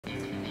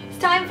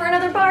time for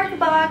another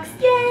Barkbox.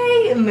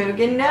 Yay!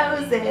 Mugen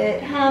knows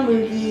it. Huh,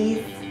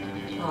 Moogies?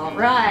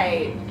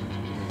 Alright.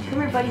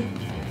 Come here, buddy.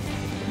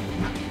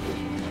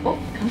 Oh,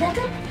 come back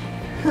up.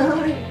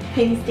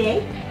 Can you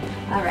stay?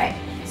 Alright.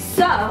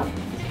 So,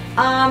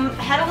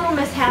 had a little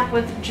mishap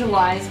with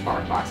July's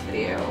Barkbox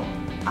video.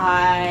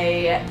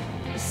 I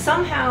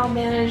somehow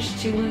managed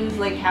to lose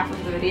like half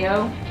of the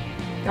video.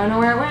 Don't know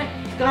where it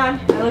went. It's gone.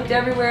 I looked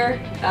everywhere.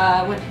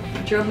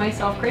 Drove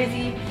myself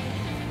crazy.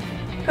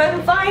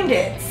 Couldn't find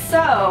it.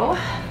 So,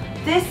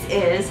 this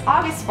is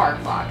August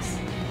Barkbox.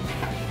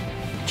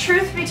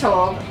 Truth be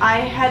told, I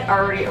had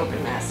already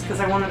opened this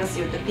because I wanted to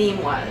see what the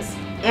theme was.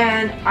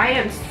 And I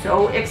am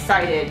so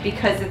excited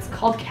because it's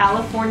called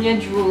California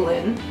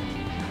Droolin.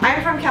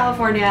 I'm from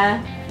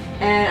California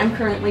and I'm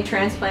currently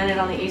transplanted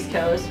on the East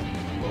Coast.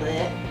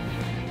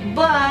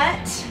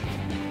 But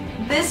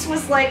this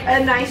was like a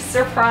nice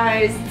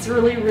surprise. It's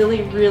really,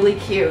 really, really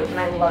cute and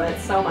I love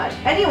it so much.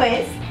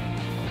 Anyways,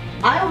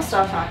 I will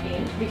stop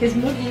talking because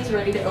Moogie is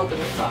ready to open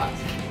this box.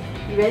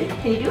 You ready?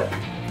 Can you do it?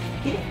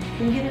 Get it?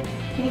 Can you get it?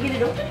 Can you get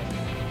it open?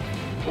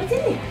 What's in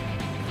there?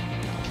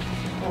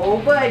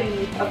 Oh,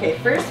 buddy. Okay,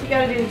 first we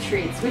gotta do the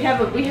treats. We have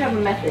a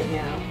method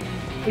now.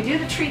 If we do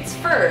the treats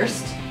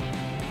first,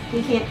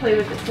 he can't play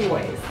with the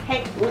toys.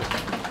 Hey, whoop.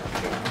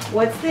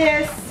 What's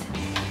this?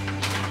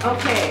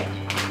 Okay,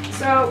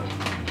 so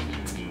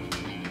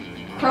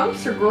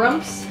Crumps or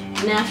Grumps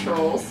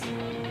Naturals.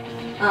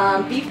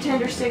 Beef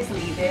tender sticks,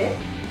 leave it.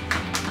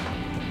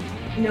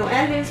 No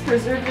additives,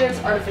 preservatives,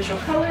 artificial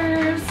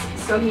colors.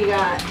 So he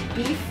got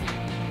beef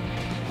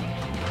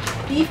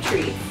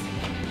treats.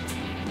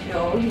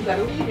 No, you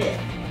gotta leave it.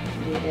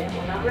 Leave it.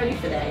 We're not ready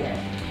for that yet.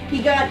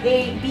 He got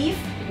a beef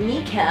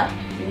kneecap.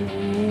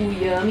 Ooh,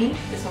 yummy.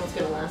 This one's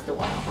gonna last a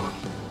while, huh?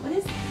 What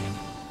is it?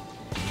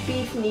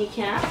 Beef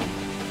kneecap.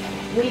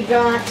 We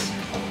got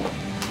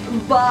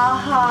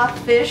Baja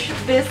fish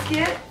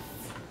biscuits.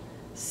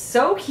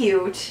 So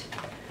cute.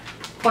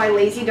 By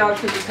Lazy Dog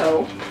for the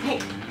Toe. Hey,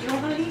 do you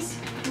want one of these?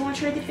 You want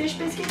to try the fish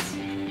biscuits?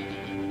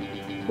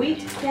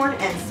 Wheat, corn,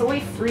 and soy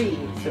free.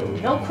 So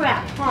no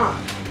crap, huh?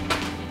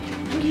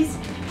 Moogie's.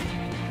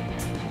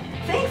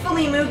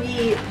 Thankfully,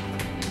 Moogie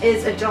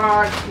is a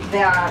dog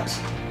that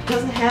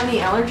doesn't have any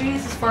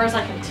allergies as far as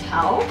I can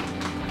tell.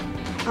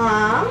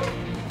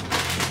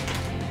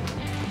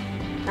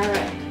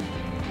 Alright.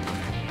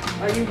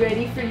 Are you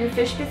ready for your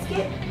fish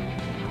biscuit?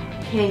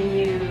 Can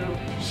you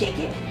shake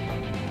it?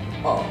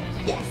 Oh,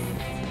 yes.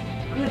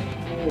 Good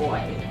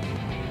boy.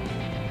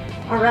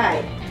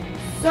 Alright,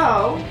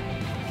 so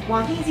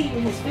while he's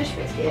eating his fish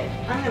biscuit,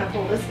 I'm going to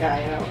pull this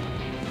guy out.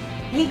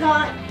 He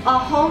got a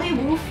Holly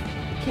Woof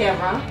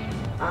camera,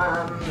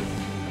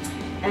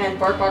 and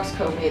Barkbox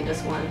Co. made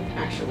this one,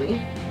 actually.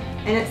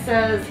 And it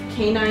says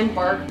Canine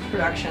Bark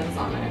Productions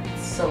on it.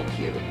 It's so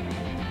cute.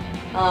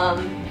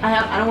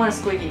 I don't want to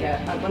squeaky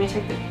yet. Let me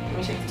take the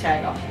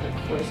tag off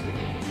before I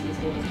squeaky.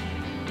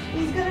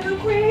 He's gonna go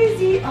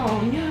crazy.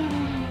 Oh no.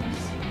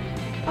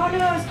 Oh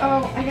no.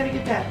 Oh, I gotta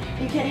get that.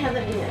 You can't have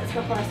that in there. It's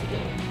got plastic in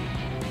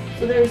it.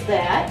 So there's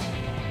that.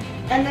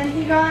 And then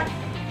he got,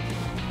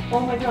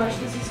 oh my gosh,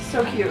 this is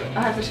so cute.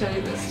 I have to show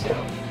you this too.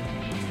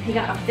 He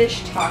got a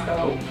fish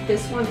taco.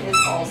 This one is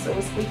also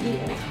squeaky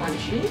and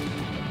crunchy,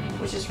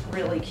 which is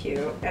really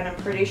cute. And I'm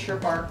pretty sure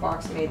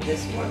Barkbox made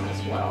this one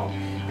as well.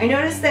 I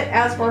noticed that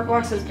as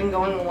Barkbox has been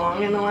going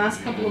along in the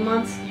last couple of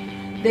months,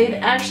 they've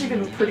actually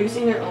been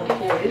producing their own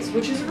toys,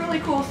 which is a really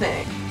cool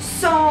thing.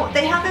 So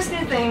they have this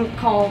new thing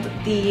called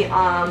the,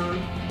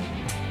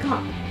 come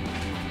on.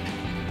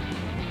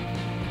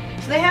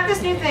 So they have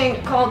this new thing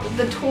called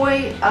the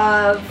Toy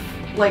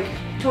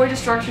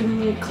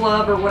Destruction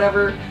Club or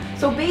whatever.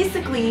 So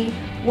basically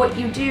what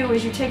you do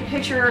is you take a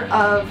picture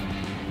of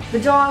the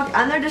dog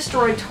and their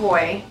destroyed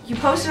toy, you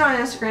post it on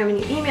Instagram and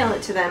you email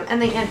it to them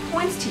and they add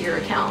points to your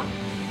account.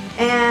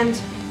 And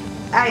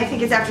I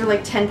think it's after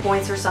like 10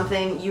 points or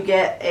something, you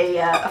get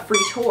a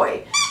free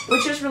toy,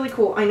 which is really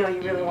cool. I know you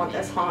really want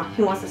this, huh?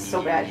 He wants this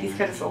so bad. He's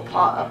got his little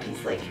paw up.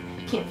 He's like,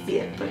 can't see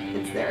it, but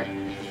it's there.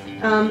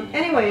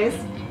 Anyways,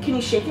 can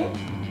you shake it?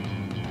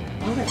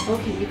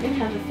 Okay, you can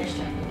have the fish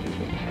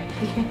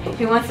taco.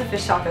 He wants the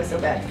fish taco so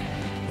bad.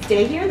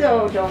 Stay here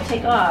though, don't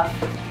take off.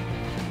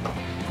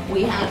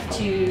 We have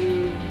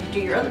to do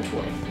your other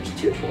toy. There's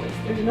two toys.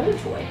 There's another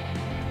toy.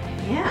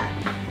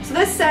 Yeah. So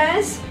this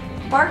says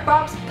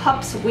Barkbox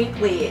Pups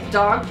Weekly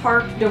Dog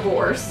Park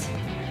Divorce.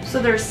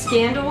 So there's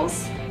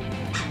scandals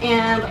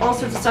and all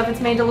sorts of stuff.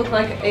 It's made to look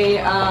like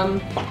a,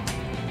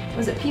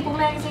 was it People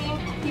Magazine?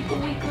 People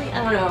Weekly?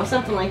 I don't know,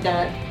 something like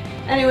that.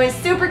 Anyways,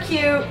 super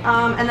cute.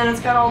 And then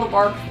it's got all the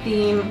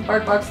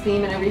Barkbox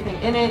theme and everything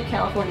in it.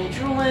 California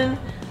Droolin.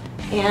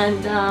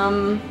 And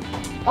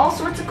all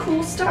sorts of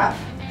cool stuff.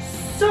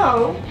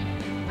 So,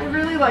 I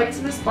really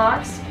liked this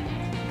box.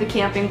 The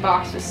camping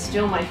box was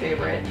still my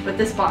favorite, but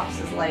this box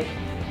is like,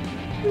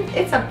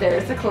 it's up there.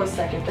 It's a close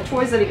second. The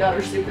toys that he got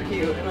are super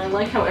cute, and I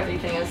like how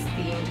everything is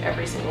themed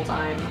every single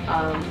time.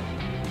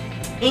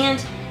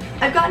 And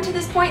I've gotten to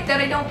this point that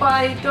I don't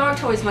buy dog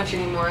toys much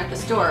anymore at the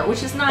store,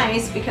 which is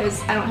nice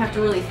because I don't have to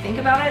really think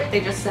about it.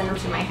 They just send them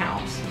to my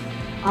house.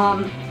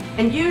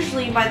 And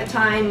usually by the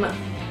time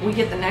we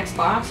get the next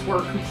box,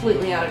 we're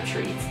completely out of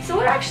treats. So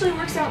it actually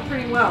works out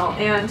pretty well.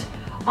 And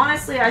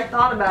honestly, I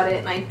thought about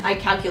it and I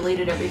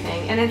calculated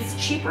everything, and it's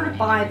cheaper to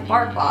buy the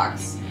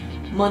Barkbox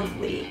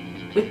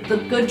monthly with the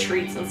good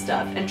treats and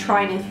stuff and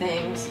try new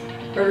things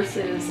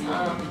versus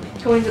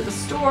going to the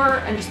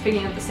store and just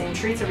picking up the same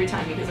treats every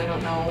time because I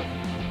don't know.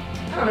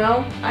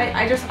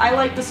 I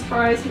like the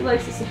surprise, he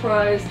likes the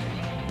surprise,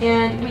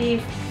 and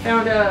we've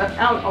found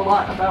out a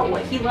lot about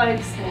what he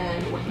likes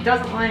and what he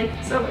doesn't like,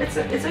 so it's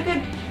a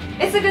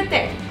good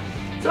thing.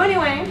 So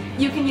anyway,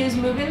 you can use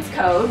Mugen's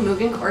code,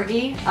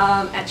 MUGENCORGI,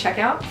 at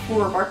checkout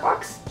for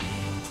Barkbox,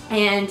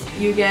 and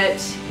you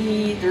get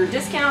either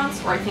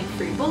discounts or I think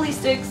free bully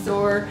sticks,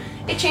 or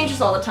it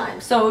changes all the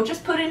time. So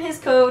just put in his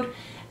code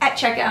at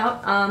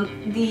checkout.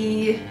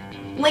 The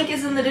link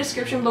is in the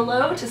description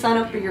below to sign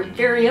up for your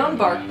very own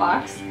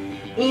Barkbox,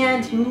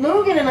 and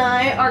Mugen and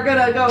I are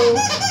gonna go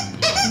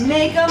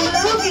make a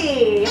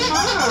movie,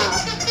 huh?